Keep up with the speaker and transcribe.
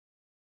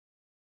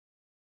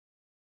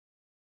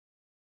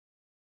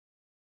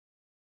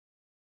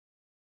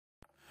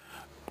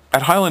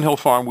At Highland Hill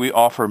Farm, we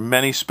offer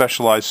many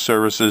specialized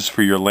services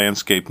for your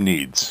landscape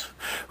needs.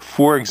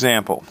 For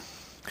example,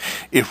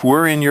 if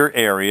we're in your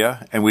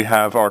area and we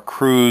have our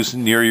crews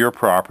near your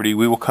property,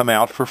 we will come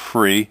out for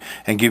free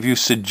and give you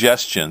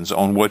suggestions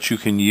on what you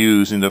can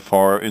use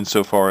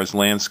insofar as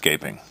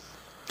landscaping.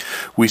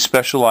 We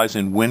specialize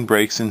in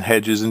windbreaks and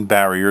hedges and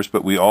barriers,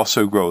 but we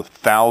also grow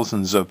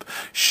thousands of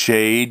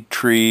shade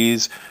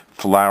trees,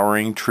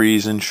 flowering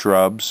trees and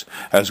shrubs,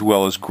 as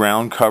well as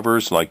ground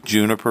covers like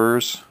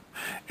junipers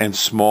and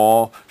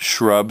small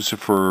shrubs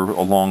for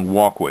along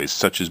walkways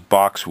such as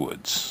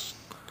boxwoods.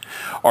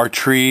 Our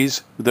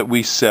trees that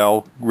we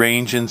sell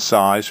range in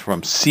size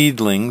from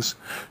seedlings,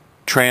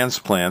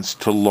 transplants,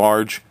 to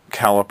large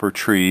caliper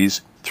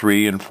trees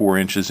 3 and 4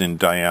 inches in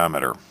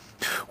diameter.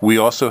 We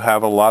also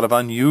have a lot of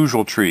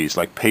unusual trees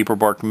like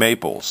paperbark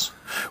maples.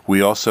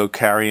 We also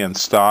carry in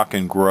stock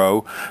and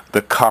grow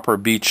the copper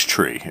beech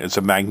tree. It's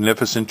a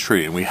magnificent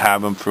tree, and we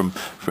have them from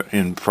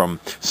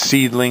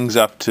seedlings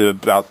up to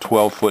about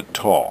 12 foot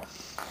tall.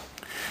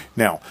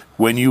 Now,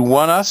 when you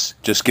want us,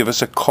 just give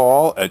us a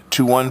call at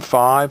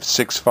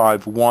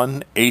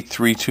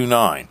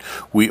 215-651-8329.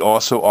 We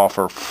also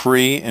offer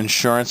free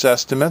insurance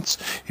estimates.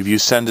 If you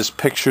send us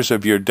pictures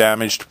of your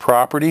damaged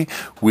property,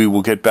 we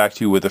will get back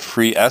to you with a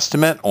free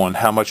estimate on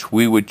how much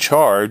we would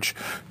charge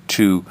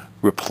to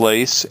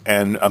replace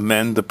and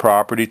amend the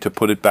property to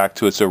put it back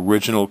to its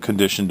original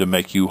condition to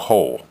make you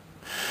whole.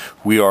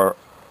 We are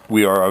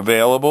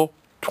available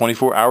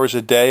 24 hours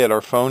a day at our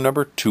phone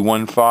number,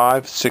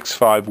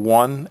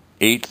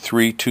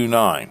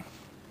 215-651-8329.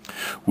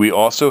 We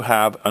also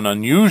have an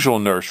unusual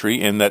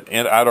nursery in that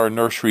at our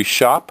nursery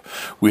shop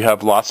we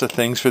have lots of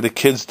things for the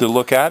kids to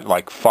look at,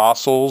 like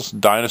fossils,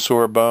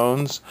 dinosaur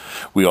bones.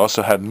 We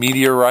also have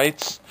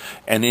meteorites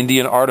and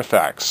Indian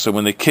artifacts. So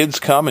when the kids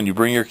come and you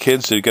bring your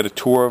kids to get a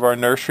tour of our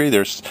nursery,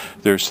 there's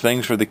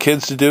things for the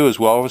kids to do as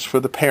well as for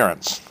the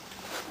parents.